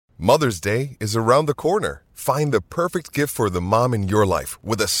Mother's Day is around the corner. Find the perfect gift for the mom in your life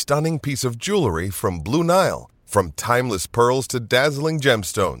with a stunning piece of jewelry from Blue Nile. From timeless pearls to dazzling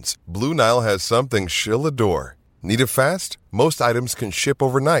gemstones, Blue Nile has something she'll adore. Need it fast? Most items can ship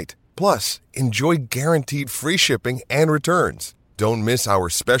overnight. Plus, enjoy guaranteed free shipping and returns. Don't miss our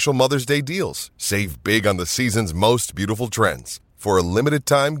special Mother's Day deals. Save big on the season's most beautiful trends. For a limited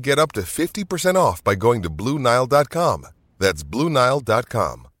time, get up to 50% off by going to BlueNile.com. That's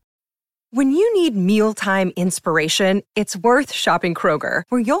BlueNile.com. When you need mealtime inspiration, it's worth shopping Kroger,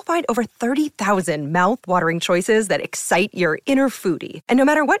 where you'll find over 30,000 mouth-watering choices that excite your inner foodie. And no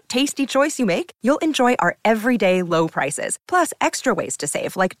matter what tasty choice you make, you'll enjoy our everyday low prices, plus extra ways to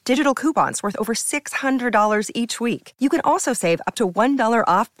save, like digital coupons worth over $600 each week. You can also save up to $1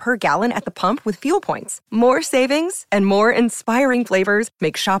 off per gallon at the pump with fuel points. More savings and more inspiring flavors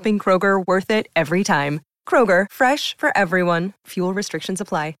make shopping Kroger worth it every time. Kroger, fresh for everyone. Fuel restrictions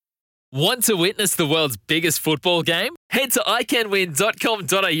apply. Want to witness the world's biggest football game? Head to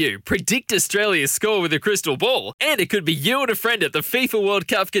iCanWin.com.au, predict Australia's score with a crystal ball, and it could be you and a friend at the FIFA World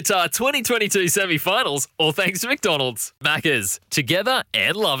Cup Qatar 2022 semi-finals, all thanks to McDonald's. Maccas, together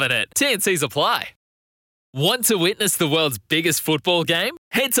and loving it. TNCs apply. Want to witness the world's biggest football game?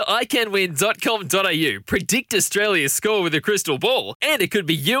 Head to iCanWin.com.au, predict Australia's score with a crystal ball, and it could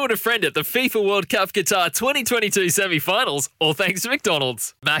be you and a friend at the FIFA World Cup Qatar 2022 semi-finals, all thanks to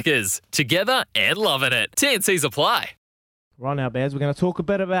McDonald's. Maccas, together and loving it. TNCs apply. Right now, Baz, we're going to talk a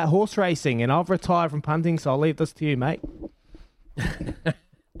bit about horse racing, and I've retired from punting, so I'll leave this to you, mate.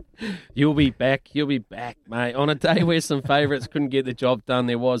 You'll be back, mate. On a day where some favourites couldn't get the job done,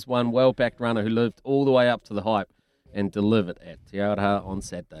 there was one well-backed runner who lived all the way up to the hype and delivered at Te Aroha on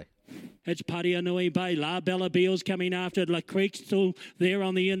Saturday. It's Paria Nui Bay. La Bella Beals coming after it. La Creek still there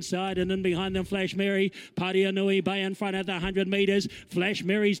on the inside, and then behind them Flash Mary. Paria Nui Bay in front at the 100 metres. Flash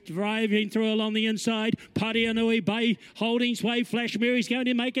Mary's driving through along the inside. Paria Nui Bay holding sway. Flash Mary's going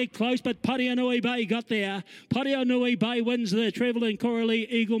to make it close, but Paria Nui Bay got there. Paria Nui Bay wins the Treble and Coralie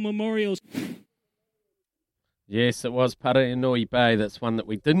Eagle Memorials. Yes, it was Paria Nui Bay. That's one that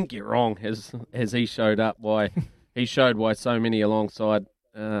we didn't get wrong as he showed up. He showed why so many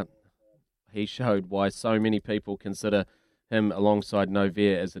people consider him alongside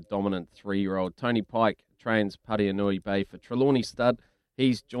Novair as a dominant 3-year-old. Tony Pike trains Paria Nui Bay for Trelawney Stud.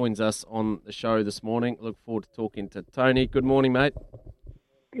 He joins us on the show this morning. Look forward to talking to Tony. Good morning, mate.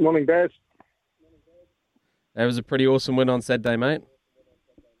 Good morning, Baz. That was a pretty awesome win on Saturday, mate.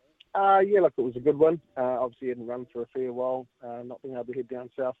 Look, it was a good one. Obviously, he hadn't run for a fair while, not being able to head down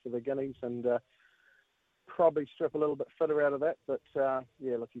south for the Guineas, and probably strip a little bit fitter out of that. But,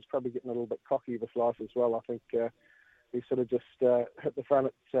 he's probably getting a little bit cocky with life as well. I think he sort of just hit the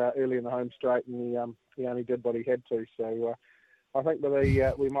front early in the home straight, and he only did what he had to. So I think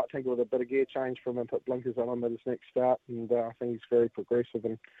we might tinker with a bit of gear change from him, put blinkers on him at his next start, and I think he's very progressive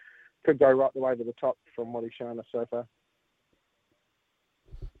and could go right the way to the top from what he's shown us so far.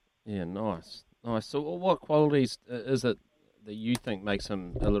 Yeah, nice. So what qualities is it that you think makes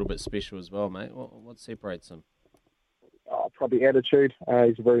him a little bit special as well, mate? What separates him? Probably attitude.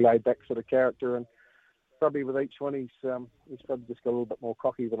 He's a very laid-back sort of character, and probably with each one, he's probably just got a little bit more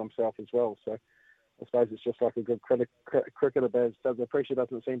cocky with himself as well. So I suppose it's just like a good cricketer. Baz does. The pressure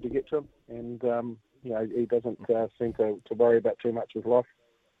doesn't seem to get to him, and he doesn't seem to worry about too much with life.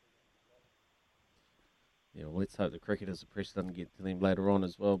 Yeah, well, let's hope the cricketers' pressure doesn't get to them later on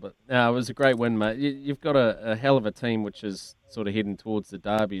as well. But no, it was a great win, mate. You've got a hell of a team which is sort of heading towards the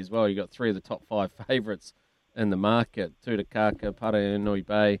Derby as well. You've got 3 of the top 5 favourites in the market, Tutukaka, Paria Nui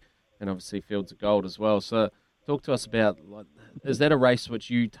Bay, and obviously Fields of Gold as well. So talk to us about, is that a race which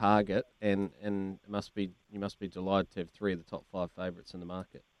you target, and you must be delighted to have 3 of the top 5 favourites in the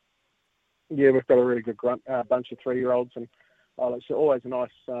market? Yeah, we've got a really good bunch of 3-year-olds, and it's always a nice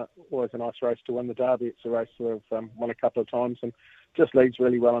race to win the Derby. It's a race that I've won a couple of times and just leads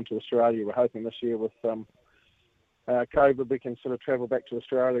really well into Australia. We're hoping this year with COVID we can sort of travel back to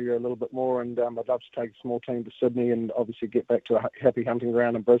Australia a little bit more, and I'd love to take a small team to Sydney and obviously get back to a happy hunting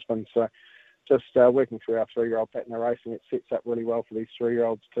ground in Brisbane. So just working through our 3-year-old pattern of racing, it sets up really well for these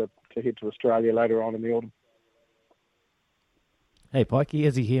 3-year-olds to head to Australia later on in the autumn. Hey, Pikey,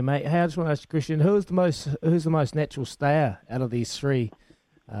 Izzy here, mate. Hey, I just want to ask you a question. Who's the most natural stayer out of these 3?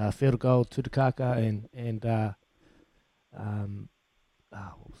 Field of Gold, Tutukaka, and what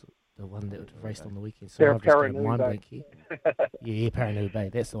was it? The one that raced on the weekend. So I've just got a mind blank here. Yeah, Paria Nui Bay.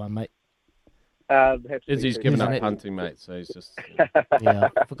 That's the one, mate. Izzy's given up hunting, mate, so he's just... Yeah,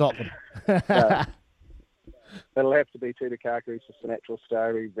 I forgot them. It'll have to be Tutukaka. He's just a natural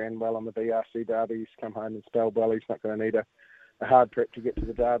stayer. He ran well on the BRC Derby. He's come home and spelled well. He's not going to need hard prep to get to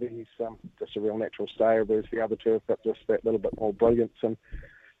the Derby. He's just a real natural stayer, whereas the other two have got just that little bit more brilliance. And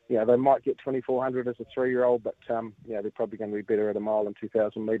they might get 2,400 as a 3-year-old, but they're probably going to be better at a mile and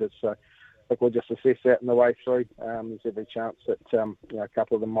 2,000 metres. So I think we'll just assess that in the way through. There's every chance that a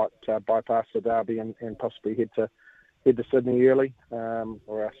couple of them might bypass the Derby and possibly head to Sydney early,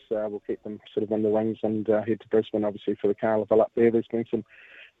 or else we'll keep them sort of in the wings and head to Brisbane, obviously, for the Carnival up there. There's been some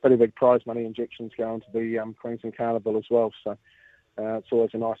pretty big prize money injections going to the Queensland Carnival as well. So it's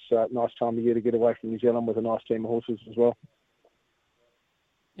always a nice time of year to get away from New Zealand with a nice team of horses as well.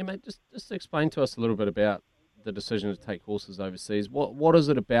 Yeah, mate, just explain to us a little bit about the decision to take horses overseas. What is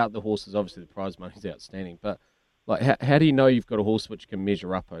it about the horses? Obviously, the prize money is outstanding, but like, how do you know you've got a horse which can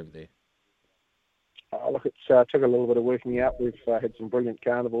measure up over there? Look, it took a little bit of working out. We've had some brilliant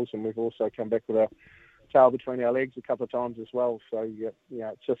carnivals, and we've also come back with our tail between our legs a couple of times as well. So,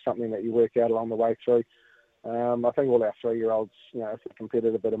 it's just something that you work out along the way through. I think all our 3-year-olds, if they're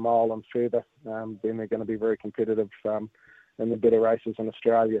competitive at a mile and further, then they're going to be very competitive in the better races in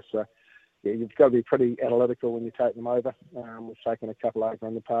Australia. So, you've got to be pretty analytical when you take them over. We've taken a couple over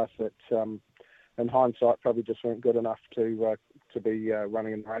in the past that, in hindsight, probably just weren't good enough to be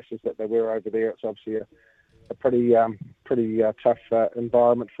running in the races that they were over there. It's obviously a pretty tough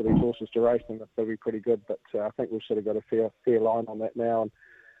environment for these horses to race, and they'll be pretty good. But I think we've sort of got a fair line on that now.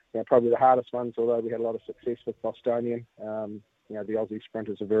 And probably the hardest ones, although we had a lot of success with Bostonian, the Aussie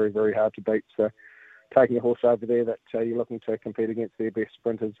sprinters are very, very hard to beat. So taking a horse over there that you're looking to compete against their best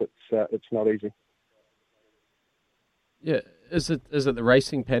sprinters, it's not easy. Yeah, is it the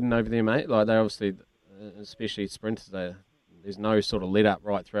racing pattern over there, mate? Like, they obviously, especially sprinters, there's no sort of let up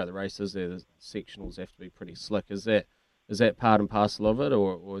right throughout the races. The sectionals have to be pretty slick. Is that part and parcel of it,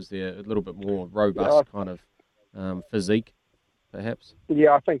 or is there a little bit more robust kind of physique, perhaps?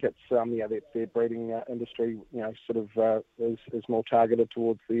 Yeah, I think it's their breeding industry, sort of is more targeted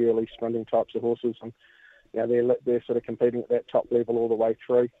towards the early sprinting types of horses, and they're sort of competing at that top level all the way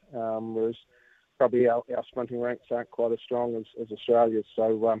through, whereas probably our sprinting ranks aren't quite as strong as Australia's,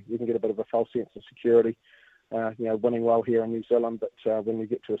 so you can get a bit of a false sense of security, winning well here in New Zealand, but when you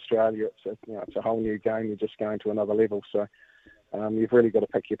get to Australia, it's a whole new game. You're just going to another level, so you've really got to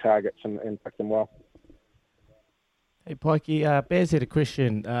pick your targets and pick them well. Hey, Pikey, Baz had a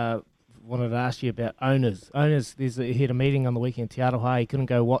question. Wanted to ask you about owners. He had a meeting on the weekend, Te Aroha. He couldn't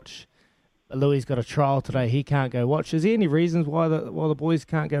go watch. Louis got a trial today. He can't go watch. Is there any reasons why the boys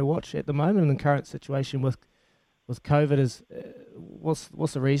can't go watch at the moment in the current situation with COVID?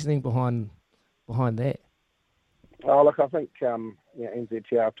 What's the reasoning behind that? Oh, look, I think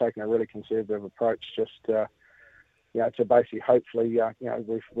NZTR have taken a really conservative approach, just to basically, hopefully,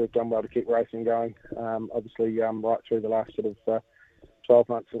 we've done well to keep racing going. Obviously, right through the last sort of 12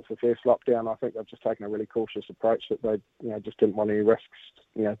 months since the first lockdown, I think they've just taken a really cautious approach that they, just didn't want any risks,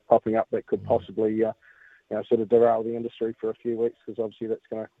 popping up that could possibly, sort of derail the industry for a few weeks, because obviously that's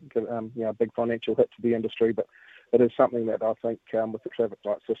going to give, a big financial hit to the industry. But it is something that I think with the traffic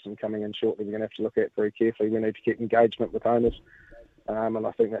light system coming in shortly, we're going to have to look at very carefully. We need to keep engagement with owners. And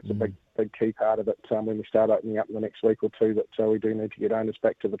I think that's a big key part of it when we start opening up in the next week or two, that we do need to get owners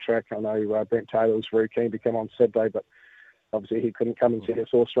back to the track. I know Brent Taylor was very keen to come on Saturday, but obviously he couldn't come and see his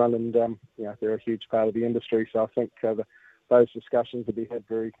horse run, and they're a huge part of the industry. So I think those discussions will be had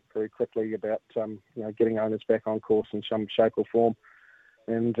very, very quickly about getting owners back on course in some shape or form,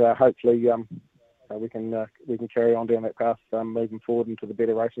 and hopefully we can carry on down that path moving forward into the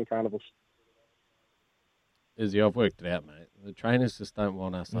better racing carnivals. Izzy, I've worked it out, mate. The trainers just don't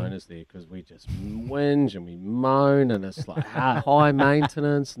want us owners there because we just whinge and we moan, and it's like high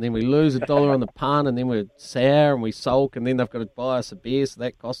maintenance, and then we lose $1 on the punt, and then we're sour and we sulk, and then they've got to buy us a beer, so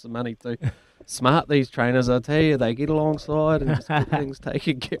that costs them money too. Smart, these trainers, I tell you, they get alongside and just get things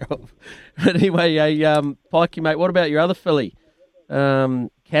taken care of. But anyway, Pikey, mate, what about your other filly,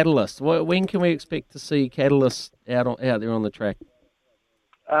 Catalyst? When can we expect to see Catalyst out there on the track?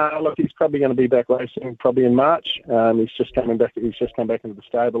 Look, he's probably going to be back racing probably in March. He's just come back into the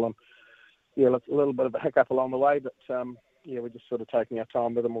stable, and look, a little bit of a hiccup along the way, but we're just sort of taking our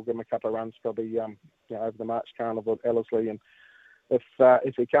time with him. We'll give him a couple of runs probably over the March Carnival at Ellerslie, and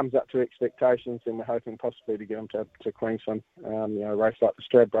if he comes up to expectations, then we're hoping possibly to get him to Queensland. A race like the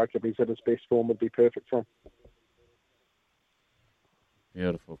Stradbroke, if he's at his best form, would be perfect for him.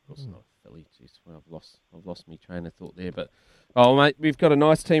 Beautiful, of course not. Philly, jeez, well, I've lost my train of thought there, but mate, we've got a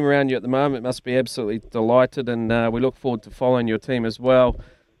nice team around you at the moment. Must be absolutely delighted, and we look forward to following your team as well.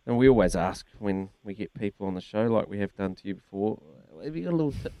 And we always ask when we get people on the show, like we have done to you before, have you got a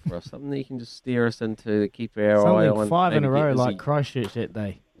little tip for us, something that you can just steer us into to keep our eye on? 5 in a row, like Christchurch that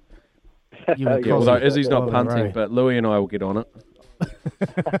day. You and Yeah, Although Cosby Izzy's not all in a punting, row. but Louis and I will get on it.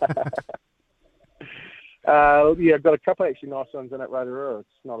 Yeah, I've got a couple actually nice ones in at Rotorua. It's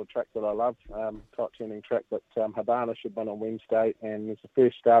not a track that I love, tight turning track, but Habana should win on Wednesday, and there's the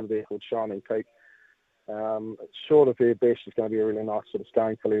first starter there called Shining Peak. It's short of her best. It's going to be a really nice sort of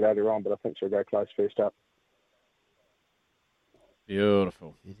staying filly later on, but I think she'll go close first up.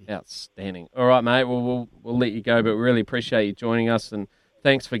 Beautiful. Outstanding. All right, mate. Well, we'll let you go, but we really appreciate you joining us, and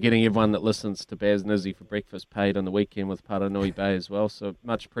thanks for getting everyone that listens to Baz and Izzy for breakfast paid on the weekend with Paranui Bay as well. So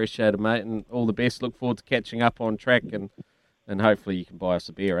much appreciated, mate, and all the best. Look forward to catching up on track, and hopefully you can buy us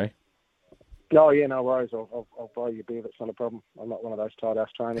a beer, eh? Oh, yeah, no worries. I'll buy you a beer. That's not a problem. I'm not one of those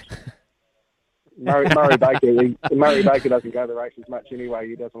tight-ass trainers. Murray Baker doesn't go to the races much anyway.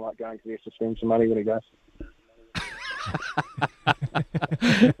 He doesn't like going to the to spend some money when he goes.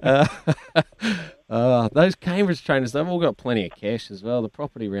 Those Cambridge trainers, they've all got plenty of cash as well. The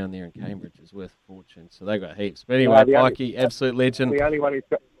property around there in Cambridge is worth a fortune, so they've got heaps. But anyway, Pikey, absolute legend. The only one who's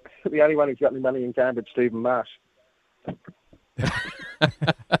got any money in Cambridge, Stephen Marsh.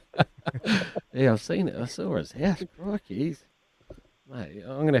 Yeah, I've seen it. I saw his house. Crikey, mate,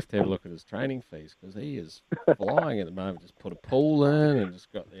 I'm going to have a look at his training fees because he is flying at the moment. Just put a pool in and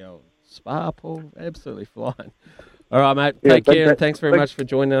just got the old spa pool. Absolutely flying. All right, mate. Take care, and thanks very much for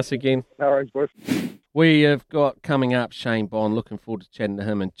joining us again. No worries, boys. We have got coming up Shane Bond. Looking forward to chatting to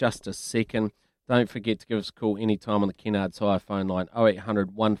him in just a second. Don't forget to give us a call anytime on the Kennards Hire phone line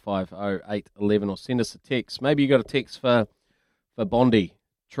 0800 150 811 or send us a text. Maybe you got a text for Bondi,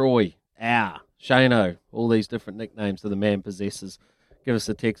 Troy, Shano, all these different nicknames that the man possesses. Give us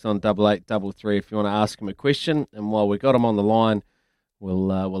a text on 8833 if you want to ask him a question. And while we've got him on the line,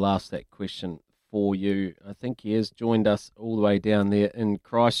 we'll ask that question for you. I think he has joined us all the way down there in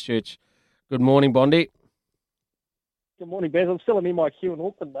Christchurch. Good morning, Bondi. Good morning, Baz. I'm still in MIQ in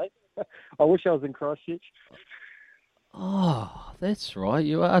Auckland, mate. I wish I was in Christchurch. Oh, that's right.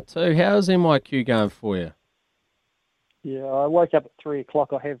 You are too. How's MIQ going for you? Yeah, I woke up at 3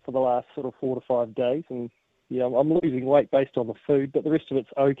 o'clock. I have for the last sort of 4 to 5 days, and yeah, I'm losing weight based on the food, but the rest of it's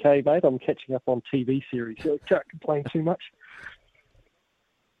okay, mate. I'm catching up on TV series, so I can't complain too much.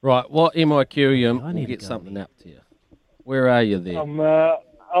 Right, what MIQ are you in? I We'll need to get go something there. up to you. Where are you there? I've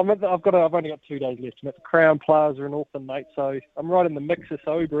only got 2 days left. I'm at the Crown Plaza in Auckland, mate. So I'm right in the mix.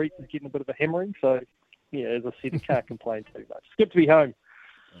 So Uber Eats is getting a bit of a hammering. So yeah, as I said, I can't complain too much. It's good to be home.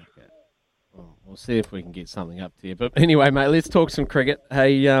 Okay. Well, we'll see if we can get something up to you. But anyway, mate, let's talk some cricket.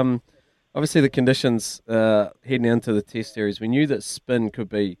 Hey, obviously the conditions heading into the Test series, we knew that spin could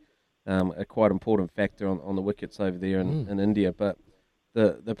be a quite important factor on the wickets over there in India, but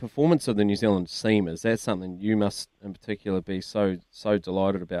the performance of the New Zealand seamers, that's something you must in particular be so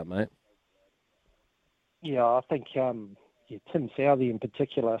delighted about, mate. Yeah, I think Tim Southee in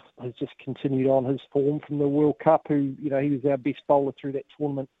particular has just continued on his form from the World Cup. He was our best bowler through that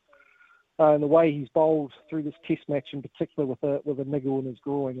tournament. And the way he's bowled through this Test match in particular with a niggle in his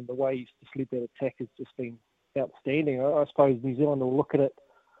groin, and the way he's just led that attack has just been outstanding. I suppose New Zealand will look at it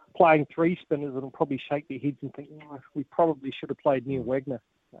playing three spinners and will probably shake their heads and think, we probably should have played Neil Wagner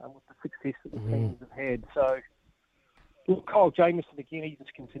with the success that the teams have had. So, look, Kyle Jamieson, again, he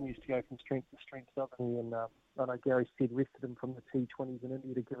just continues to go from strength to strength, doesn't he? And I know Gary Stead rested him from the T20s in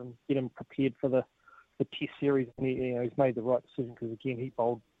India to get him prepared for the Test series. And he's made the right decision because, again, he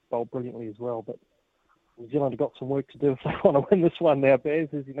bowled brilliantly as well. But New Zealand have got some work to do if they want to win this one now, Baz.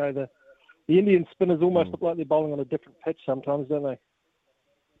 As you know, the Indian spinners almost look like they're bowling on a different pitch sometimes, don't they?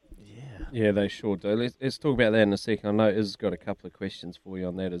 Yeah, they sure do. Let's talk about that in a second. I know Iz's got a couple of questions for you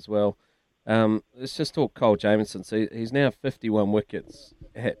on that as well. Let's just talk Kyle Jamieson. So he's now 51 wickets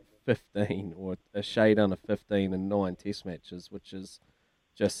at 15, or a shade under 15 in 9 Test matches, which is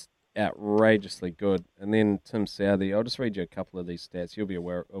just outrageously good. And then Tim Southee, I'll just read you a couple of these stats. You'll be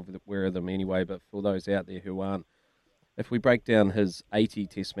aware of them anyway, but for those out there who aren't, if we break down his 80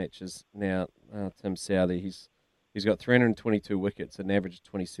 Test matches now, Tim Southee, he's got 322 wickets, an average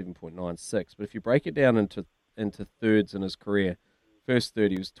of 27.96. But if you break it down into thirds in his career, first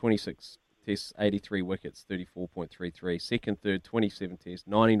third he was 26 tests, 83 wickets, 34.33. Second third, 27 tests,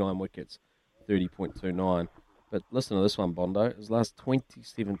 99 wickets, 30.29. But listen to this one, Bondo. His last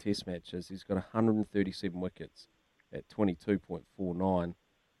 27 test matches, he's got 137 wickets at 22.49.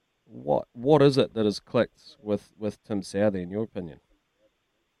 What is it that has clicked with Tim Southee, in your opinion?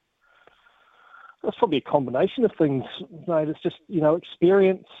 It's probably a combination of things, mate. It's just,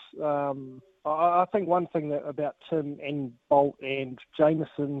 experience. I think one thing about Tim and Bolt and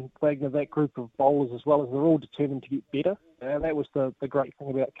Jamieson, Wagner, that group of bowlers as well, is they're all determined to get better. And that was the great thing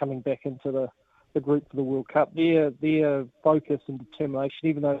about coming back into the group for the World Cup. Their focus and determination,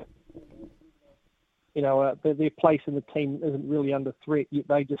 even though their place in the team isn't really under threat, yet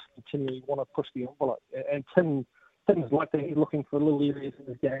they just continually want to push the envelope. And Tim's like that. He's looking for little areas in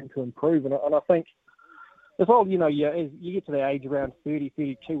his game to improve. And I think as well, as you get to the age around 30,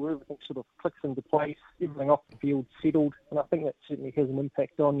 32, where everything sort of clicks into place, everything off the field settled, and I think that certainly has an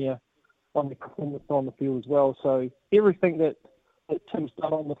impact on your performance on the field as well. So everything that Tim's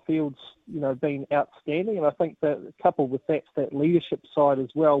done on the field's, been outstanding, and I think that coupled with that leadership side as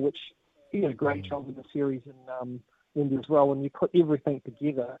well, which he did a great job in the series in India as well. When you put everything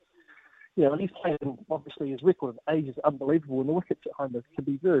together, and he's playing, obviously his record of age is unbelievable, and the wickets at home can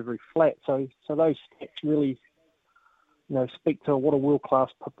be very, very flat. So those stats really, speak to what a world-class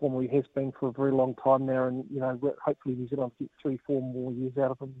performer he has been for a very long time now, and, hopefully New Zealand get 3-4 more years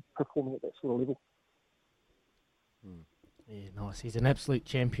out of him performing at that sort of level. Yeah, nice. He's an absolute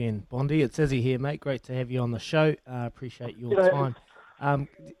champion, Bondi. It says here, mate. Great to have you on the show. Appreciate your time.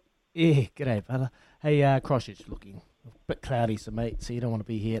 Yeah, g'day, brother. Hey, Christchurch looking a bit cloudy, so mate, so you don't want to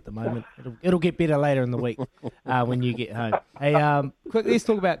be here at the moment. It'll get better later in the week when you get home. Hey, quickly, let's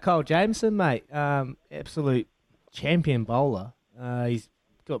talk about Kyle Jamieson, mate. Absolute champion bowler. He's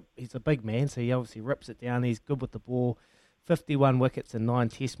a big man, so he obviously rips it down. He's good with the ball. 51 wickets in 9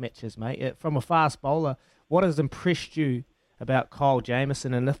 Test matches, mate. From a fast bowler, what has impressed you about Kyle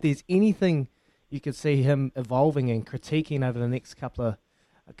Jamieson, and if there's anything you could see him evolving and critiquing over the next couple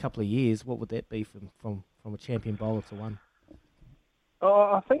of years, what would that be from a champion bowler to one?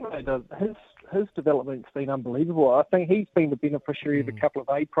 I think his development's been unbelievable. I think he's been the beneficiary of a couple of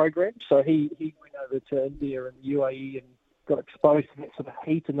aid programs. So he went over to India and the UAE and got exposed to that sort of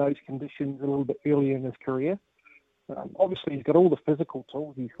heat and those conditions a little bit earlier in his career. Obviously, he's got all the physical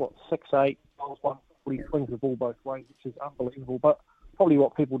tools. He's got 6'8", bowls 140, swings the ball both ways, which is unbelievable. But probably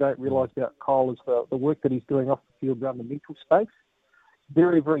what people don't realise about Kyle is the work that he's doing off the field around the mental space.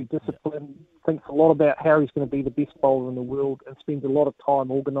 Very, very disciplined, thinks a lot about how he's going to be the best bowler in the world, and spends a lot of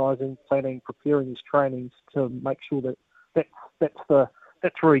time organising, planning, preparing his trainings to make sure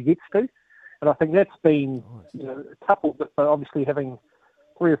that's where he gets to. And I think that's been, coupled with obviously having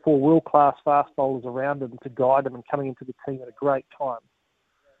 3 or 4 world-class fast bowlers around him to guide him and coming into the team at a great time.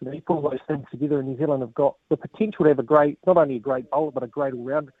 You put all those things together, and New Zealand have got the potential to have not only a great bowler, but a great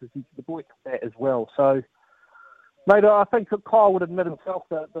all-rounder, because the boy can bat as well. So, mate, I think that Kyle would admit himself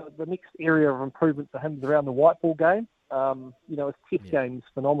that the next area of improvement for him is around the white ball game. His test game is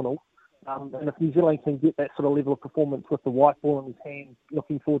phenomenal. And if New Zealand can get that sort of level of performance with the white ball in his hand,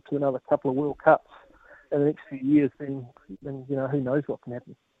 looking forward to another couple of World Cups in the next few years, then who knows what can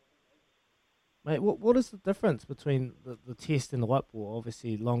happen. Mate, what is the difference between the test and the white ball?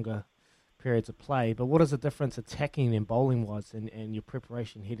 Obviously, longer periods of play, but what is the difference attacking and bowling-wise and your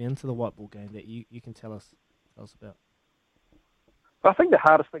preparation heading into the white ball game that you can tell us about? I think the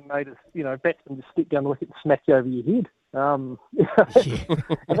hardest thing, mate, is, batsmen just step down the wicket and smack you over your head. And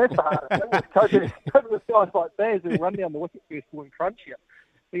that's the hardest thing. Cover with guys like Baz who run down the wicket first ball and crunch you.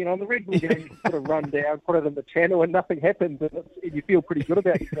 In the red ball game, you sort of run down, put it in the channel, and nothing happens, and you feel pretty good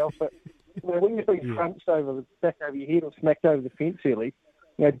about yourself. But when you're being crunched over your head or smacked over the fence early,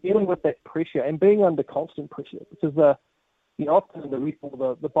 dealing with that pressure and being under constant pressure, because often in the red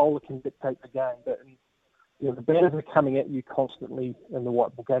ball, the bowler can dictate the game, but the batters are coming at you constantly in the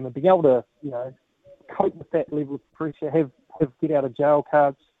white ball game, and being able to cope with that level of pressure, have get out of jail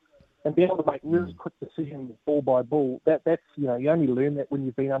cards, and be able to make really quick decisions ball by ball. That's you only learn that when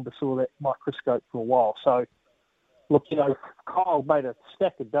you've been under sort of that microscope for a while. So look, Kyle made a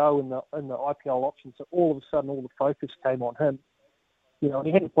stack of dough in the IPL option, so all of a sudden all the focus came on him. And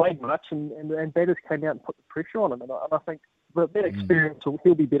he hadn't played much, and batters came out and put the pressure on him, and I think that experience,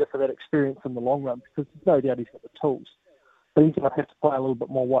 he'll be better for that experience in the long run, because there's no doubt he's got the tools. But he's going to have to play a little bit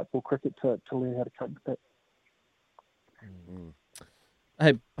more white ball cricket to learn how to cope with that.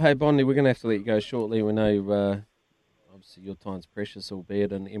 Hey, Bondi, we're going to have to let you go shortly. We know, obviously, your time's precious,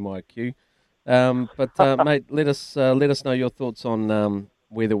 albeit in MIQ. But mate, let us know your thoughts on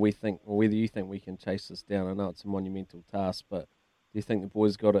whether you think we can chase this down. I know it's a monumental task, but do you think the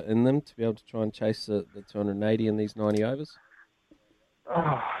boys got it in them to be able to try and chase the 280 in these 90 overs?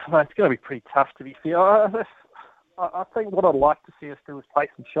 Oh, mate, it's going to be pretty tough, to be fair. I think what I'd like to see us do is play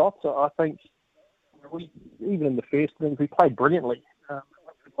some shots. I think even in the first innings, we played brilliantly.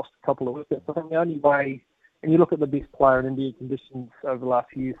 We lost a couple of wickets. I think the only way, and you look at the best player in India conditions over the last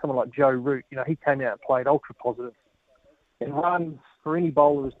few years, someone like Joe Root, he came out and played ultra positive. And runs for any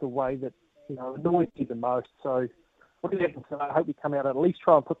bowler is the way that, annoys you the most. So what do you happen? I hope we come out and at least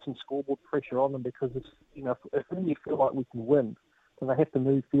try and put some scoreboard pressure on them, because if India feel like we can win, then they have to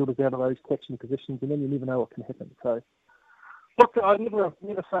move fielders out of those catching positions, and then you never know what can happen. So Look, I never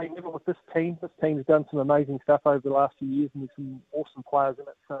say never with this team. This team's done some amazing stuff over the last few years, and there's some awesome players in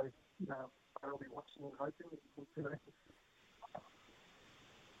it. So, I'll be watching and hoping.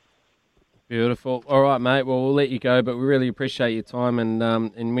 Beautiful. All right, mate. Well, we'll let you go, but we really appreciate your time. And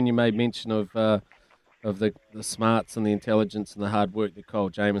when you made mention of the smarts and the intelligence and the hard work that Kyle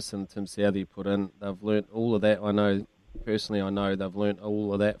Jamieson and Tim Southey put in, they've learnt all of that. I know they've learnt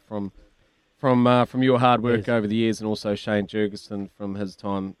all of that from your hard work over the years, and also Shane Jurgensen from his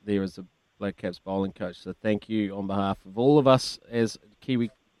time there as a Black Caps bowling coach. So thank you on behalf of all of us as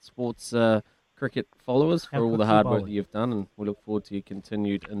Kiwi Sports cricket followers for all the hard work that you've done, and we look forward to your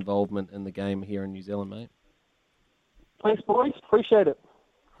continued involvement in the game here in New Zealand, mate. Thanks, boys. Appreciate it.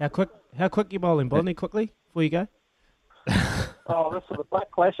 How quick you bowling, Bonnie? Quickly before you go. This is a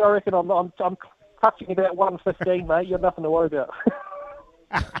black clash. I reckon I'm touching about 115, mate. You've nothing to worry about.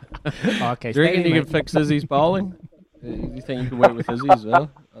 Okay. Do you reckon you can fix Izzy's bowling? Do you think you can work with Izzy as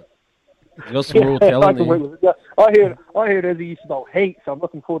well? He's got some raw talent there. I heard Izzy used to bowl heat, so I'm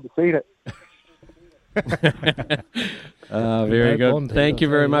looking forward to seeing it. Very good. Bondi, Thank you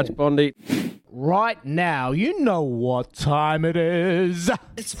very much, Bondi. Right now, you know what time it is.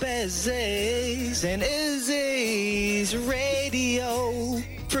 It's Bezzy's and Izzy's radio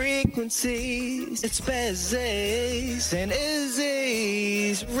frequencies. It's Bezzy's and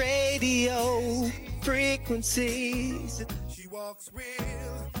Izzy's radio frequencies. She walks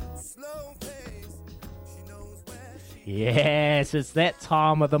real slow pace. She knows where she Yes, it's that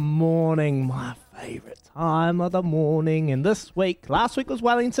time of the morning, my favourite time of the morning. And last week was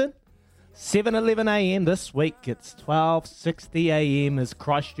Wellington, 7:11 a.m. This week it's 12:60 a.m. is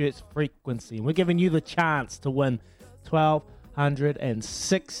Christchurch frequency. And we're giving you the chance to win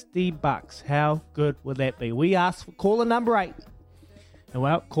 $1,260. How good would that be? We asked for caller number 8. And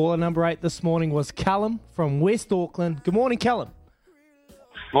well, caller number 8 this morning was Callum from West Auckland. Good morning, Callum.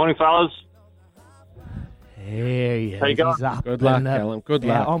 Morning, fellas. There he is. How you going? He's up Good luck, in the- Callum. Good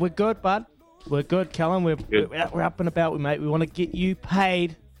Yeah, luck. oh, we're good, bud. We're good, Callum. We're up and about, mate. We want to get you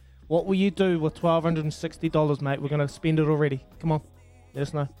paid. What will you do with $1,260, mate? We're going to spend it already. Come on. Let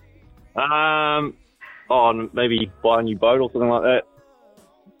us know. Maybe buy a new boat or something like that.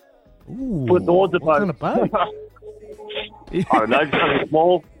 Ooh, Put towards the what boat. kind of boat? I don't know, just something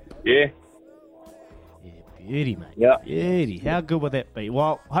small. Yeah. Yeah, beauty, mate. Yeah. Beauty. How good would that be?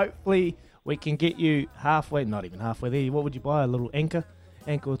 Well, hopefully we can get you halfway, not even halfway there. What would you buy? A little anchor?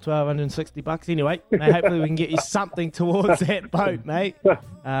 Anchor with $1,260. Anyway, mate, hopefully we can get you something towards that boat, mate.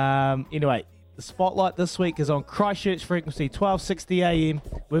 Anyway, the spotlight this week is on Christchurch frequency, 12:60 a.m.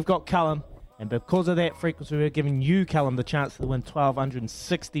 We've got Callum, and because of that frequency, we're giving you, Callum, the chance to win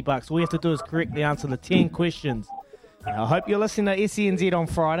 $1,260. All you have to do is correctly answer the 10 questions. Now, I hope you're listening to SENZ on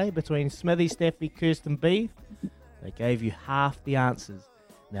Friday between Smithy, Staffy, Kirsten B. They gave you half the answers.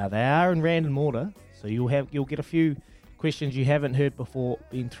 Now, they are in random order, so you'll get a few questions you haven't heard before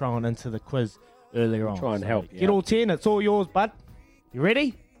being thrown into the quiz earlier on. Try and So help you get out. all 10. It's all yours, bud. You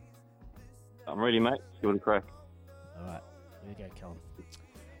ready? I'm ready, mate. Give it a crack. All right. Here you go, Callum.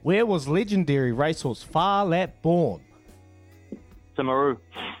 Where was legendary racehorse Far Lap born? Timaru.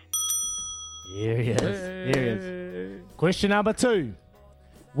 Here he is. Here he is. Question number 2.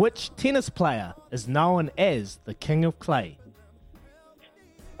 Which tennis player is known as the King of Clay?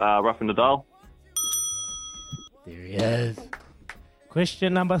 Rafa Nadal. There he is.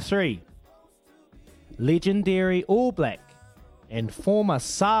 Question number 3. Legendary All Black and former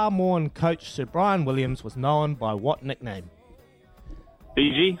Samoan coach Sir Brian Williams was known by what nickname?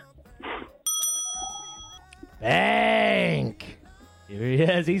 Fiji. Bank! Here he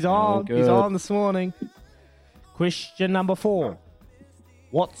is. He's on. good. He's on this morning. Question number 4.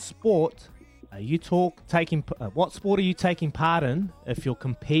 What sport are you taking part in if you're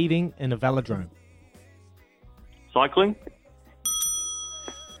competing in a velodrome? Cycling.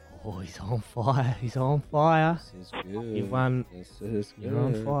 Oh, he's on fire. He's on fire. This is good. You've won. This is good. You're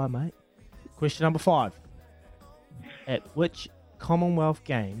on fire, mate. Question number 5. At which Commonwealth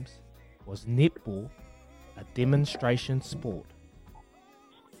Games was netball a demonstration sport?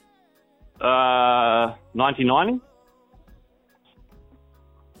 1990.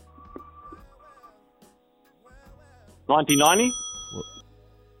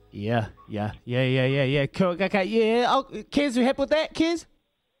 Yeah. Cool. Okay, yeah. Oh, Kez, you happy with that, Kez?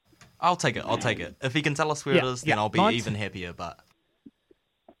 I'll take it. If he can tell us where it is, then I'll be 19 even happier, but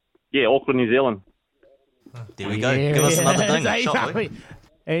Yeah, Auckland, New Zealand. there we go. Give us another ding, shall we?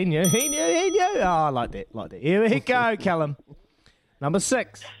 He knew. Oh, I like that. Here we go, Callum. Number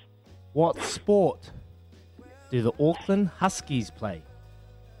 6. What sport do the Auckland Huskies play?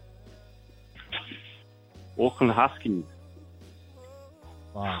 Auckland Huskies.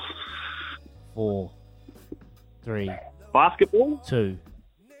 5, 4, 3, Basketball? 2.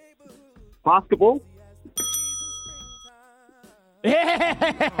 Basketball?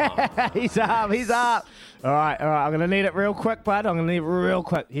 Yeah! He's up. All right. I'm going to need it real quick, bud. I'm going to need it real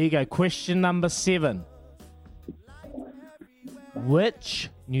quick. Here you go. Question number 7. Which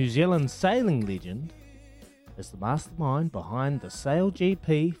New Zealand sailing legend is the mastermind behind the Sail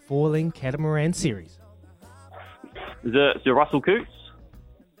GP foiling catamaran series? Is it Russell Coots?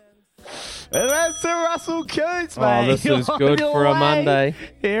 And that's the Russell Coots, Oh, mate. this is On good your for a way. Monday.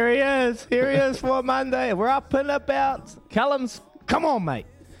 Here he is for a Monday. We're up and about. Callum's, come on, mate.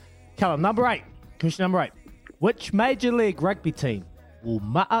 Callum, number 8. Question number 8. Which Major League Rugby team will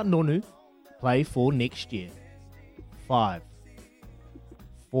Ma'a Nonu play for next year? 5,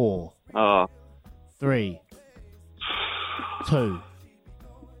 4, 3, 2,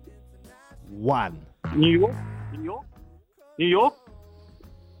 1. New York? New York?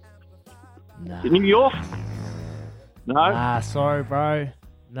 Nah. New York? No? Nah, sorry, bro.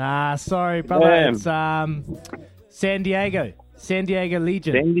 Nah, sorry, brother. Damn. It's San Diego. San Diego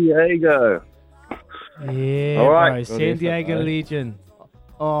Legion. San Diego. Yeah, All right. bro. Good San effort, Diego bro. Legion.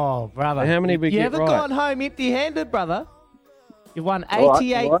 Oh, brother. How many we you get haven't right? gone home empty-handed, brother. You've won All right,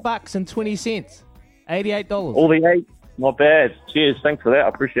 $88 all right. bucks and 20 cents. $88. All the 8. Not bad. Cheers. Thanks for that. I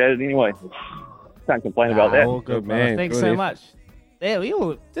appreciate it anyway. Can't complain about that. All good, brother. man. Thanks Good so effort. much. Yeah, we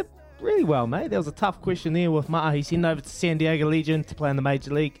all did really well, mate. There was a tough question there with Ma'a. He's heading over to San Diego Legion to play in the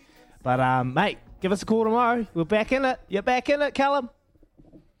Major League. But, mate, give us a call tomorrow. We're back in it. You're back in it, Callum.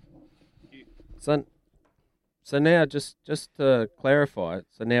 So now, just to clarify,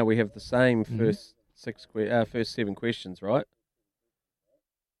 so now we have the same first 7 questions, right?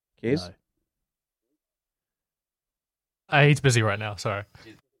 Kez? No. He's busy right now. Sorry.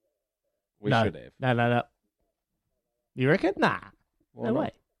 We No. should have. No. You reckon? Nah. Why no not?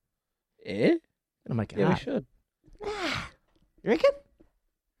 way. Yeah? Gonna make it Yeah, we hard. should. You reckon?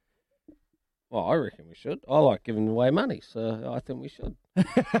 Well, I reckon we should. I like giving away money, so I think we should.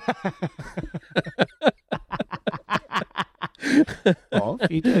 Oh,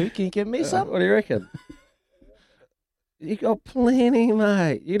 if you do, can you give me some? What do you reckon? You got plenty,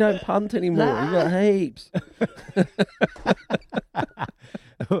 mate. You don't punt anymore. You got heaps.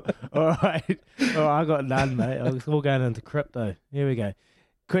 All right. Oh, I got none, mate. It's all going into crypto. Here we go.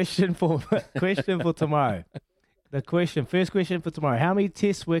 Question for tomorrow. First question for tomorrow. How many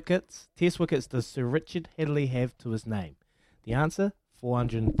test wickets does Sir Richard Hadlee have to his name? The answer,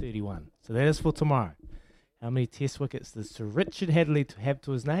 431. So that is for tomorrow. How many test wickets does Sir Richard Hadlee have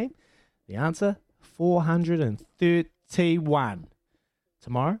to his name? The answer, 431.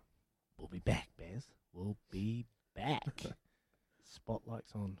 Tomorrow, we'll be back, Baz. We'll be back.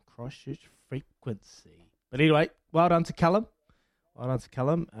 Spotlights on Christchurch frequency. But anyway, well done to Callum. He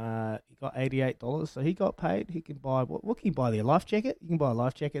got $88, so he got paid. He can buy, what can you buy there? Life jacket? You can buy a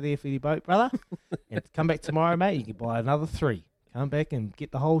life jacket there for your boat, brother. And come back tomorrow, mate, you can buy another 3. Come back and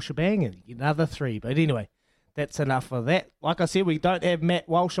get the whole shebang and get another 3. But anyway, that's enough for that. Like I said, we don't have Matt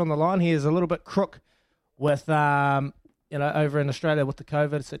Walsh on the line. He is a little bit crook with, over in Australia with the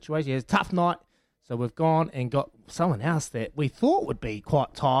COVID situation. He has a tough night. So we've gone and got someone else that we thought would be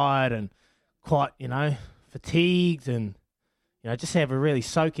quite tired and quite, fatigued and, just have a really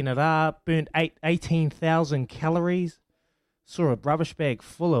soaking it up. Burnt 18,000 calories. Saw a rubbish bag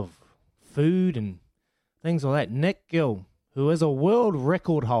full of food and things like that. Nick Gill, who is a world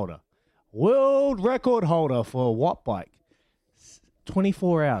record holder for a watt bike.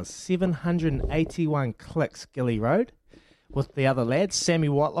 24 hours, 781 clicks, Gilly Road, with the other lads, Sammy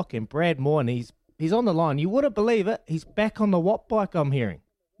Whitelock and Brad Moore, and he's on the line. You wouldn't believe it. He's back on the watt bike, I'm hearing.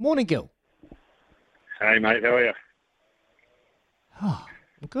 Morning, Gil. Hey, mate. How are you? Oh,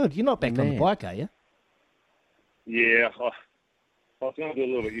 good. You're not back on the bike, are you? Yeah. I was going to do a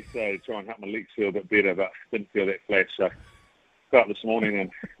little bit yesterday to try and help my legs feel a bit better, but didn't feel that flash. So got up this morning and,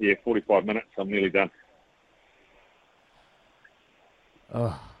 45 minutes. I'm nearly done.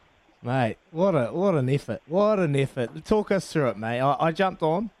 Oh, mate, what an effort. What an effort. Talk us through it, mate. I jumped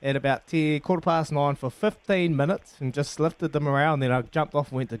on at about 9:15 for 15 minutes and just lifted them around. Then I jumped off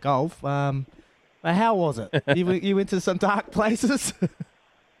and went to golf. But how was it? You went to some dark places?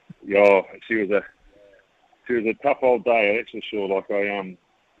 Yeah, she was a tough old day, that's for sure. Like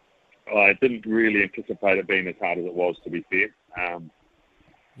I didn't really anticipate it being as hard as it was, to be fair.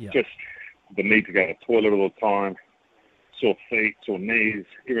 Just the need to go to the toilet all the time, sore feet, sore knees,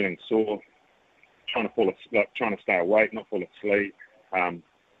 everything sore. Trying to stay awake, not fall asleep.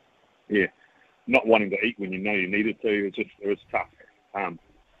 Not wanting to eat when you know you needed to. It was tough.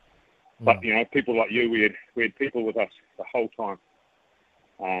 But people like you, we had people with us the whole time.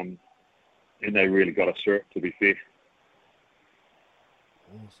 and they really got us through it, to be fair.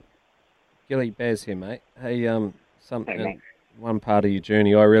 Awesome. Gilly, Baz here, mate. Hey, something. Hey, mate. One part of your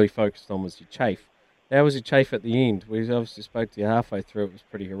journey I really focused on was your chafe. How was your chafe at the end? We obviously spoke to you halfway through. It was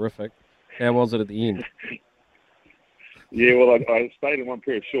pretty horrific. How was it at the end? Yeah, well, I stayed in one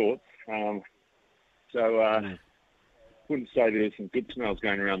pair of shorts, so wouldn't say there was some good smells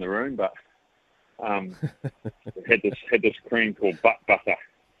going around the room, but it had this cream called butt butter,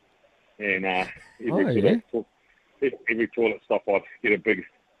 and every toilet stop I'd get a big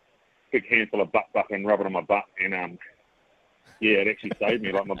handful of butt butter and rub it on my butt, and it actually saved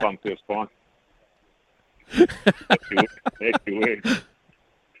me. Like my bum feels fine. Actually worked.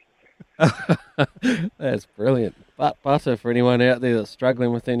 That's brilliant. Butt butter for anyone out there that's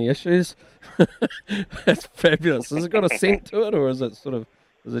struggling with any issues. That's fabulous. Has it got a scent to it, or is it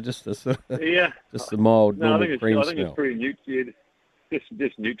just a sort of just a mild normal cream smell? I think it's pretty neutral.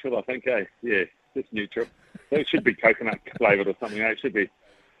 Just neutral, I think. Yeah, just neutral. It should be coconut flavoured or something. It should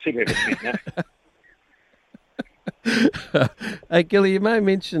have a scent. No? Hey, Gilly, you may have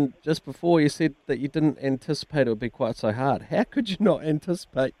mentioned just before, you said that you didn't anticipate it would be quite so hard. How could you not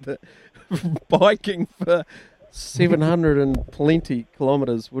anticipate that biking for 700 and plenty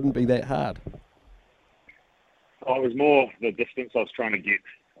kilometres wouldn't be that hard? It was more the distance I was trying to get.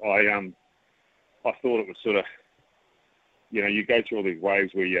 I thought it was sort of, you go through all these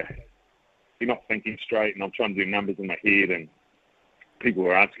waves where you're not thinking straight, and I'm trying to do numbers in my head, and people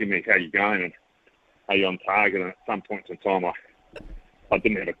were asking me, how you going, and are you on target? And at some points in time, I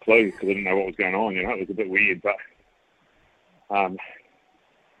didn't have a clue because I didn't know what was going on. It was a bit weird, but I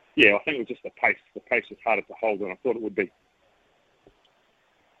think it was just the pace. The pace was harder to hold than I thought it would be.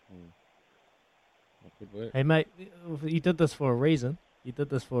 Good work. Hey, mate, you did this for a reason. You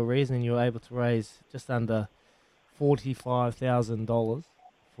were able to raise just under $45,000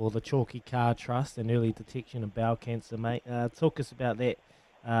 for the Chalky Car Trust and early detection of bowel cancer, mate. Talk us about that.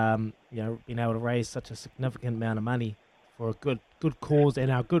 Being able to raise such a significant amount of money for a good cause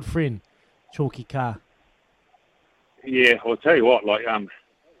and our good friend, Chalky Car. Yeah, I'll tell you what, I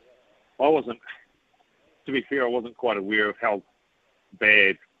wasn't quite aware of how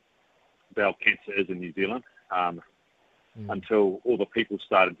bad bowel cancer is in New Zealand until all the people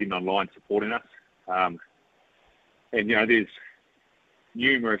started getting online supporting us. And there's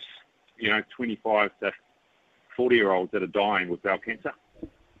numerous, 25 to 40-year-olds that are dying with bowel cancer.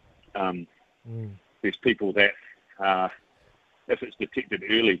 There's people that, if it's detected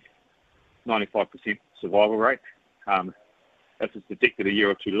early, 95% survival rate. If it's detected a year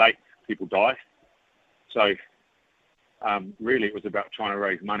or two late, people die. So really it was about trying to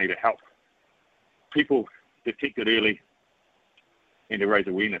raise money to help people detect it early and to raise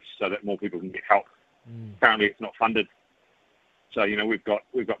awareness so that more people can get help. Currently it's not funded. So, we've got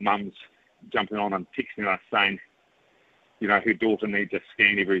mums jumping on and texting us saying, her daughter needs a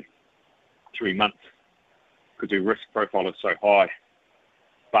scan every 3 months because her risk profile is so high,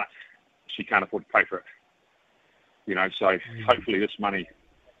 but she can't afford to pay for it. So hopefully this money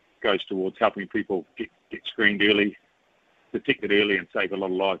goes towards helping people get screened early, detected early, and save a lot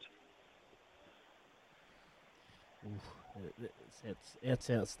of lives. That's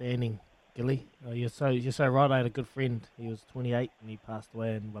outstanding, Gilly. You're so right. I had a good friend. He was 28 and he passed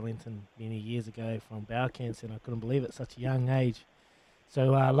away in Wellington many years ago from bowel cancer, and I couldn't believe it at such a young age.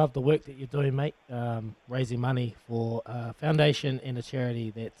 So I love the work that you're doing, mate, raising money for a foundation and a charity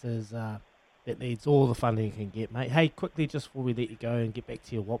that needs all the funding it can get, mate. Hey, quickly, just before we let you go and get back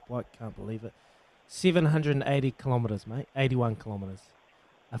to your WOP bike, can't believe it. 780 kilometres, mate, 81 kilometres.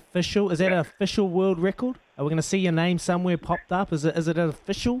 Official? Is that an official world record? Are we going to see your name somewhere popped up? Is it an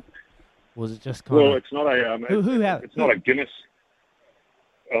official? Or is it just kind of... Well, it's not a... it's not a Guinness...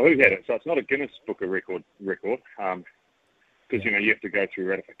 Oh, who had it? So it's not a Guinness Book of Record. Because, you have to go through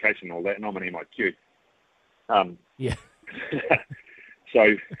ratification and all that, and I'm an MIQ.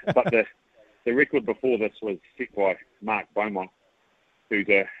 So, but the record before this was set by Mark Beaumont, who's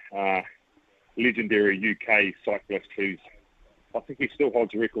a legendary UK cyclist who's... I think he still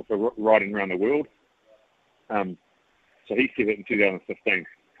holds a record for riding around the world. So he set it in 2015,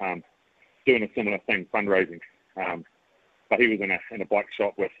 doing a similar thing, fundraising. But he was in a bike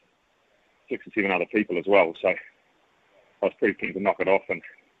shop with 6 or 7 other people as well. So I was pretty keen to knock it off, and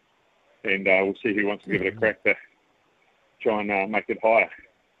we'll see who wants to give it a crack to try and make it higher.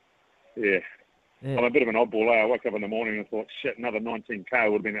 Yeah. I'm a bit of an oddball. I woke up in the morning and thought, shit, another 19K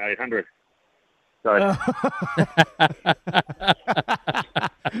would have been at 800. So,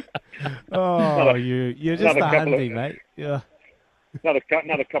 you're just a handy, mate. Yeah.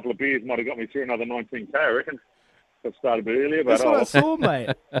 Another couple of beers might have got me through another 19K, I reckon. got started a bit earlier. But That's what I saw, mate.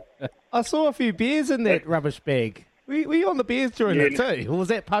 I saw a few beers in that rubbish bag. Were you on the beers during it too, or was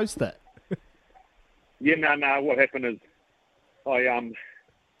that post it? Yeah, no. What happened is, I'm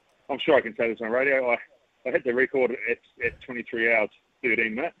sure I can say this on radio. I hit the record at 23 hours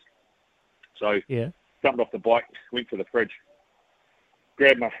 13 minutes. So jumped off the bike, went to the fridge,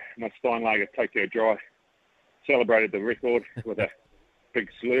 grabbed my Steinlager Tokyo Dry, celebrated the record with a big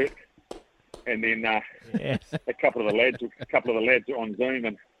slurp, and then a couple of the lads were on Zoom,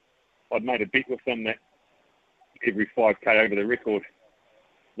 and I'd made a bet with them that every 5K over the record,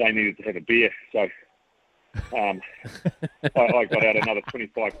 they needed to have a beer. So I got out another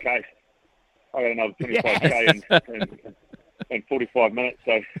 25K. I got another 25K in 45 minutes.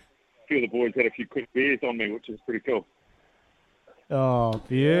 So a few of the boys had a few quick beers on me, which is pretty cool. Oh,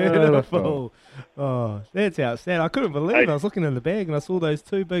 beautiful. Oh, that's outstanding. I couldn't believe it. I was looking in the bag and I saw those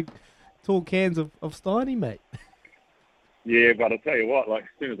two big, tall cans of Steiny, mate. Yeah, but I tell you what, like as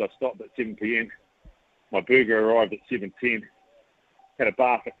soon as I stopped at 7 p.m, my burger arrived at 7:10. Had a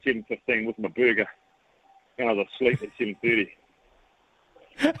bath at 7:15 with my burger, and I was asleep at 7:30.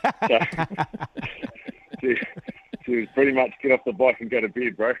 So, she was pretty much get off the bike and go to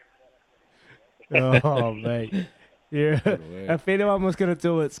bed, bro. Oh, mate. Yeah. If anyone was going to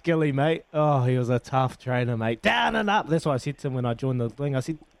do it, Skilly, mate. Oh, he was a tough trainer, mate. Down and up. That's what I said to him when I joined the thing. I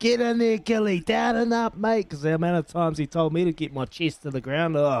said, get in there, Gilly. Down and up, mate. Because the amount of times he told me to get my chest to the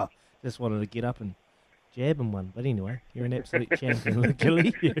ground, just wanted to get up and jab him one. But anyway, you're an absolute champion,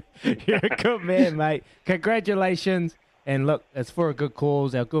 Gilly. You're a good man, mate. Congratulations. And look, it's for a good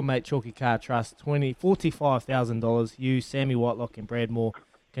cause. Our good mate Chalky Car Trust, $45,000. You, Sammy Whitelock and Brad Moore.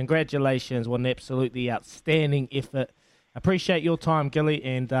 Congratulations. What an absolutely outstanding effort. Appreciate your time, Gilly.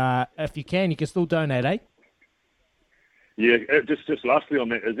 And if you can still donate, eh? Yeah, just lastly on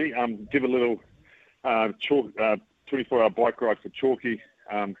that, Izzy, give a little 24-hour bike ride for Chalky.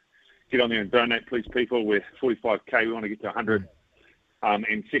 Get on there and donate, please, people. We're 45K. We want to get to 100.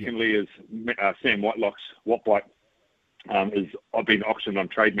 And secondly is Sam Whitelock's Watt Bike. I've been auctioned on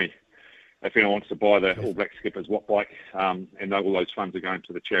Trade Me. If anyone wants to buy the All Black Skippers Watt Bike, and all those funds are going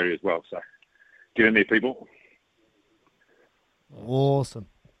to the charity as well. So get in there, people. Awesome,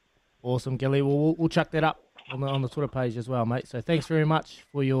 Gilly. We'll chuck that up on the Twitter page as well, mate. So thanks very much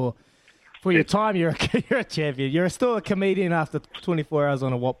for your time. You're a champion. You're still a comedian after 24 hours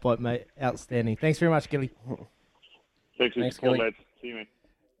on a Watt Bike, mate. Outstanding. Thanks very much, Gilly. Thanks Gilly. Lads. See you, mate.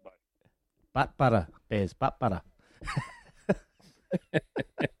 Bye. Butt butter, Bears. Butt butter.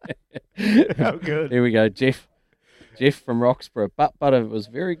 Oh, good. Here we go, Jeff from Roxburgh. Butt butter was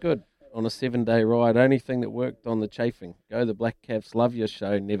very good on a 7-day ride. Only thing that worked on the chafing. Go the Black Caps. Love your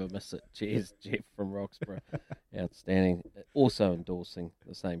show. Never miss it. Cheers, Jeff from Roxburgh. Outstanding. Also endorsing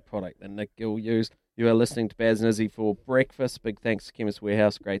the same product that Nick Gill used. You are listening to Baz and Izzy for breakfast. Big thanks to Chemist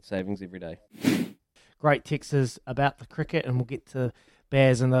Warehouse. Great savings every day. Great texts about the cricket, and we'll get to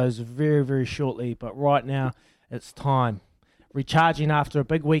Baz and those very, very shortly. But right now, it's time. Recharging after a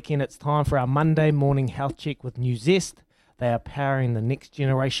big weekend, it's time for our Monday morning health check with New Zest. They are powering the next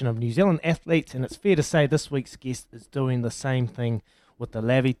generation of New Zealand athletes, and it's fair to say this week's guest is doing the same thing with the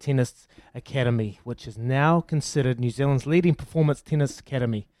Lavey Tennis Academy, which is now considered New Zealand's leading performance tennis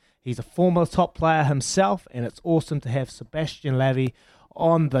academy. He's a former top player himself, and it's awesome to have Sebastian Lavey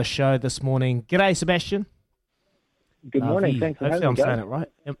on the show this morning. G'day, Sebastian. Good morning. Thanks for having me. Hopefully I'm saying it right.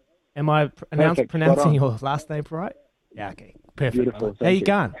 Am I pronouncing your last name right? Yeah, okay. Perfect. Beautiful. How you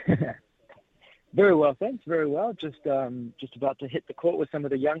going? Very well, thanks. Very well. Just about to hit the court with some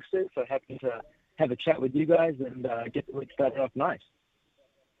of the youngsters, so happy to have a chat with you guys and get the week started off nice.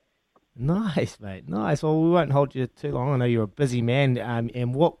 Nice, mate. Nice. Well, we won't hold you too long. I know you're a busy man,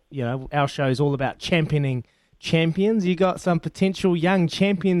 and our show is all about championing champions. You got some potential young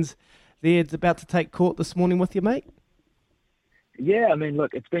champions there about to take court this morning with you, mate? Yeah, I mean,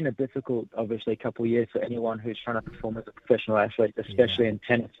 look, it's been a difficult, obviously, couple of years for anyone who's trying to perform as a professional athlete, especially in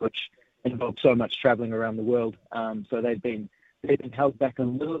tennis, which involves so much traveling around the world. So they've been held back a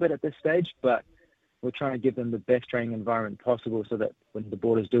little bit at this stage, but we're trying to give them the best training environment possible so that when the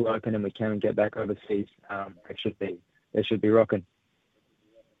borders do open and we can get back overseas, they should be rocking.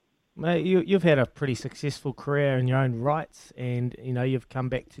 Mate, you've had a pretty successful career in your own rights, and you've come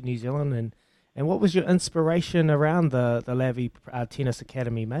back to New Zealand. And what was your inspiration around the Lavey Tennis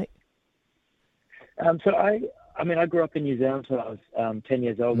Academy, mate? So I grew up in New Zealand until I was 10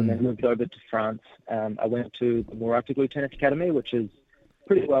 years old, and then moved over to France. I went to the Mouratoglou Tennis Academy, which is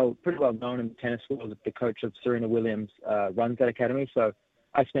pretty well known in the tennis world. The coach of Serena Williams runs that academy. So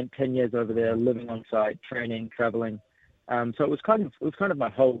I spent 10 years over there, living on site, training, traveling. So it was kind of my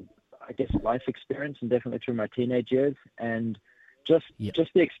whole I guess, life experience, and definitely through my teenage years, and just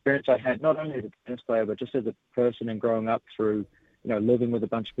the experience I had, not only as a tennis player, but just as a person and growing up through, living with a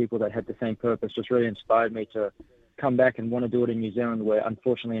bunch of people that had the same purpose, just really inspired me to come back and want to do it in New Zealand, where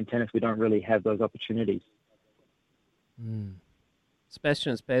unfortunately in tennis we don't really have those opportunities.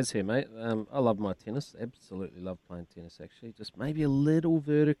 Sebastian, it's Baz here, mate. I love my tennis. Absolutely love playing tennis, actually. Just maybe a little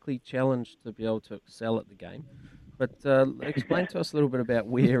vertically challenged to be able to excel at the game. But explain to us a little bit about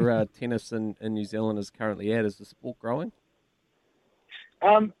where tennis in New Zealand is currently at. Is the sport growing?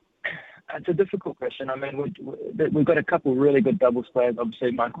 It's a difficult question. I mean, we've got a couple really good doubles players.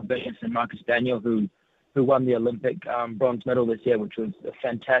 Obviously, Michael Venus and Marcus Daniel, who won the Olympic bronze medal this year, which was a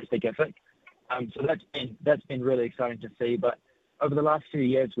fantastic effort. So that's been really exciting to see. But over the last few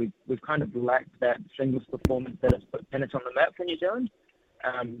years, we've kind of lacked that singles performance that has put tennis on the map for New Zealand.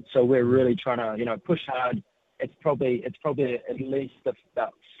 So we're really trying to push hard. It's probably at least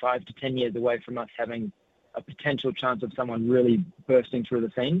about 5 to 10 years away from us having a potential chance of someone really bursting through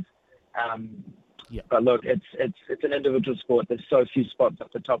the scenes. But look, it's an individual sport. There's so few spots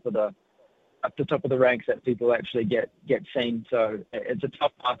up the top of the ranks that people actually get seen. So it's a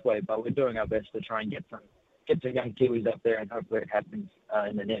tough pathway, but we're doing our best to try and get some young Kiwis up there, and hopefully it happens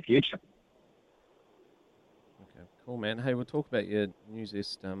in the near future. Okay, cool, man. Hey, we'll talk about your New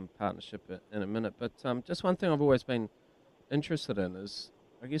Zest partnership in a minute, but just one thing I've always been interested in is,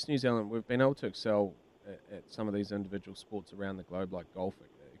 I guess New Zealand, we've been able to excel at some of these individual sports around the globe, like golf,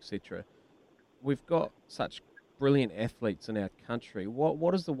 etc. We've got such brilliant athletes in our country.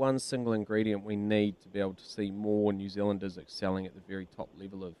 What is the one single ingredient we need to be able to see more New Zealanders excelling at the very top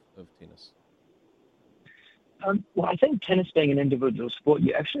level of tennis? Well, I think tennis being an individual sport,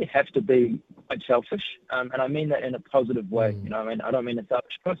 you actually have to be quite selfish, and I mean that in a positive way. I don't mean a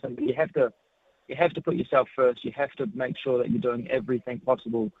selfish person, but you have to put yourself first. You have to make sure that you're doing everything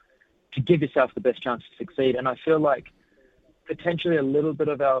possible to give yourself the best chance to succeed. And I feel like potentially a little bit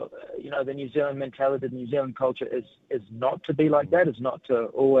of our, the New Zealand mentality, the New Zealand culture is not to be like that, is not to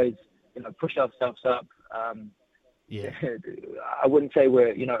always, push ourselves up. I wouldn't say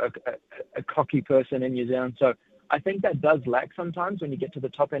we're, a cocky person in New Zealand. So I think that does lack sometimes when you get to the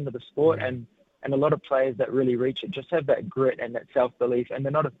top end of the sport, and a lot of players that really reach it just have that grit and that self-belief, and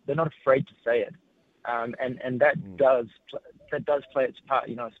they're not afraid to say it. And that does play its part,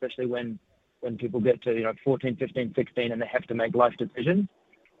 especially when people get to 14, 15, 16 and they have to make life decisions.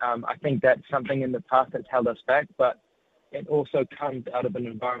 I think that's something in the past that's held us back, but it also comes out of an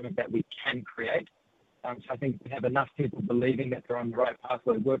environment that we can create. So I think we have enough people believing that they're on the right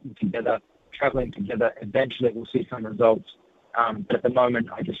pathway, working together, traveling together. Eventually, we'll see some results. But at the moment,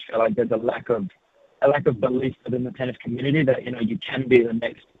 I just feel like there's a lack of belief within the tennis community that you can be the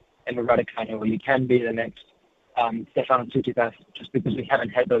next Emma Raducanu, or you can be the next Stefano Tsitsipas, just because we haven't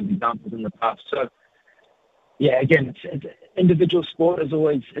had those examples in the past. So yeah, again, it's individual sport is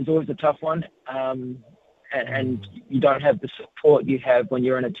always a tough one. And you don't have the support you have when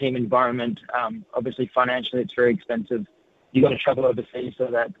you're in a team environment. Obviously, financially, it's very expensive. You got to travel overseas, so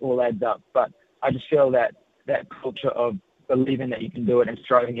that all adds up. But I just feel that culture of believing that you can do it and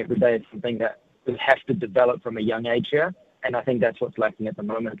striving every day is something that we have to develop from a young age here. And I think that's what's lacking at the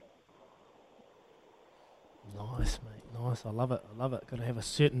moment. Nice, mate. Nice. I love it. Got to have a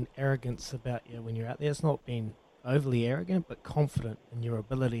certain arrogance about you when you're out there. It's not being overly arrogant, but confident in your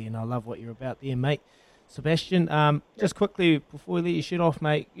ability. And I love what you're about there, mate. Sebastian, just quickly before we let you shoot off,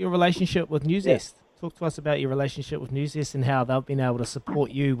 mate, your relationship with New Zest. Talk to us about your relationship with New Zest and how they've been able to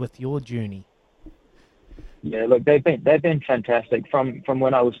support you with your journey. Yeah, look, they've been fantastic from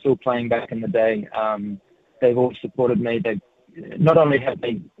when I was still playing back in the day. They've always supported me. They not only have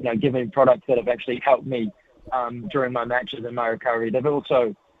they given products that have actually helped me during my matches and my recovery. They've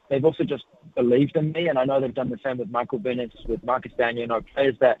also just believed in me, and I know they've done the same with Michael Venus, with Marcus Daniel,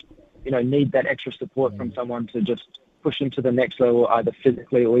 players that need that extra support from someone to just push them to the next level, either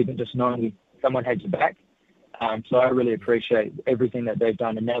physically or even just knowing someone has your back. So I really appreciate everything that they've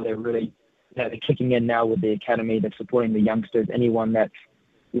done, and now they're really they're kicking in now with the academy. They're supporting the youngsters, anyone that's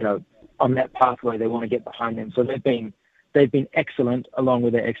on that pathway. They want to get behind them. So they've been excellent, along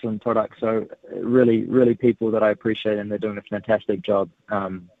with their excellent products. So really, really people that I appreciate, and they're doing a fantastic job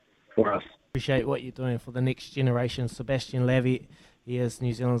for us. Appreciate what you're doing for the next generation, Sebastian Lavey. He is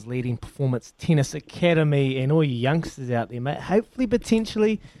New Zealand's leading performance tennis academy, and all you youngsters out there, mate. Hopefully,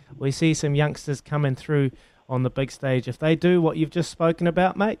 potentially, we see some youngsters coming through on the big stage. If they do what you've just spoken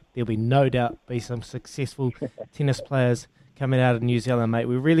about, mate, there'll be no doubt be some successful tennis players coming out of New Zealand, mate.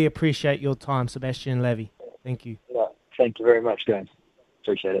 We really appreciate your time, Sebastian Lavey. Thank you. Thank you very much, guys.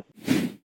 Appreciate it.